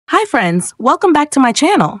Hi friends, welcome back to my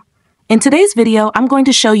channel. In today's video, I'm going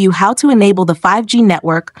to show you how to enable the 5G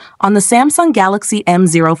network on the Samsung Galaxy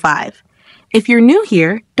M05. If you're new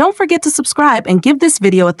here, don't forget to subscribe and give this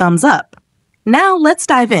video a thumbs up. Now let's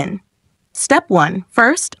dive in. Step 1.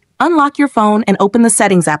 First, unlock your phone and open the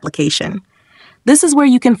Settings application. This is where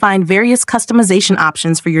you can find various customization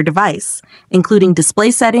options for your device, including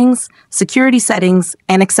display settings, security settings,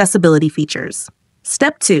 and accessibility features.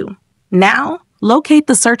 Step 2. Now, locate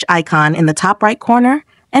the search icon in the top right corner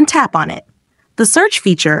and tap on it. The search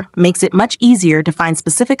feature makes it much easier to find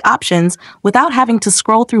specific options without having to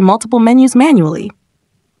scroll through multiple menus manually.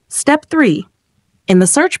 Step 3. In the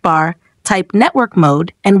search bar, type Network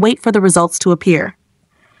Mode and wait for the results to appear.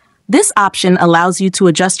 This option allows you to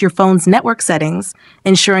adjust your phone's network settings,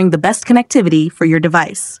 ensuring the best connectivity for your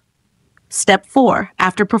device. Step 4.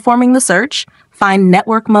 After performing the search, find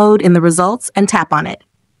Network Mode in the results and tap on it.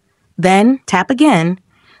 Then, tap again.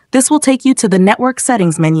 This will take you to the Network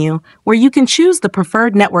Settings menu, where you can choose the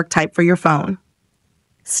preferred network type for your phone.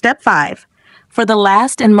 Step 5. For the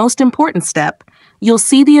last and most important step, you'll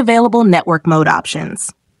see the available network mode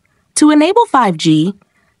options. To enable 5G,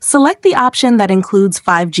 select the option that includes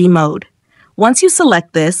 5G mode. Once you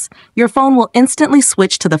select this, your phone will instantly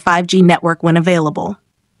switch to the 5G network when available.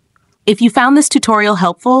 If you found this tutorial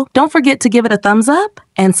helpful, don't forget to give it a thumbs up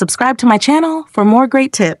and subscribe to my channel for more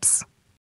great tips.